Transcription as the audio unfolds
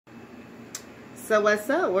So what's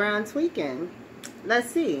up? We're on tweaking. Let's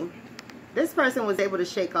see. This person was able to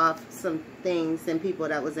shake off some things and people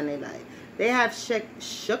that was in their life. They have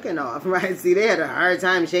shooken off, right? See, they had a hard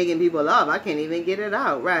time shaking people off. I can't even get it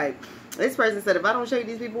out, right? This person said, if I don't shake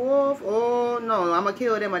these people off, oh no, I'm gonna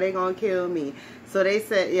kill them or they gonna kill me. So they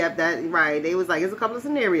said, yeah, that right. They was like, it's a couple of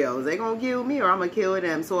scenarios. They gonna kill me or I'm gonna kill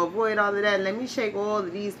them. So avoid all of that. Let me shake all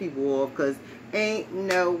of these people off, because ain't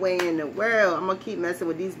no way in the world I'm gonna keep messing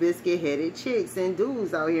with these biscuit-headed chicks and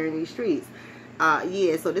dudes out here in these streets.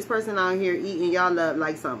 Yeah, so this person out here eating y'all up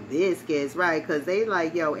like some biscuits, right? Because they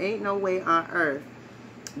like, yo, ain't no way on earth.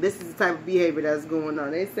 This is the type of behavior that's going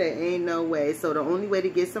on. They say ain't no way. So the only way to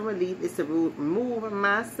get some relief is to remove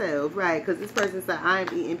myself, right? Because this person said I'm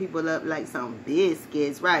eating people up like some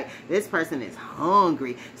biscuits, right? This person is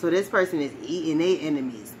hungry. So this person is eating their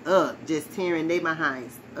enemies up, just tearing their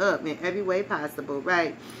behinds up in every way possible,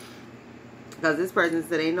 right? Because this person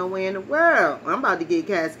said, ain't no way in the world I'm about to get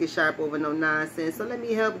casket sharp over no nonsense. So let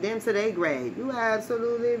me help them to their grave. You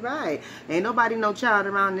absolutely right. Ain't nobody no child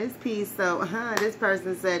around this piece. So this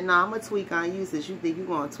person said, no, I'm going to tweak on you since you think you're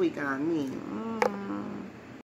going to tweak on me.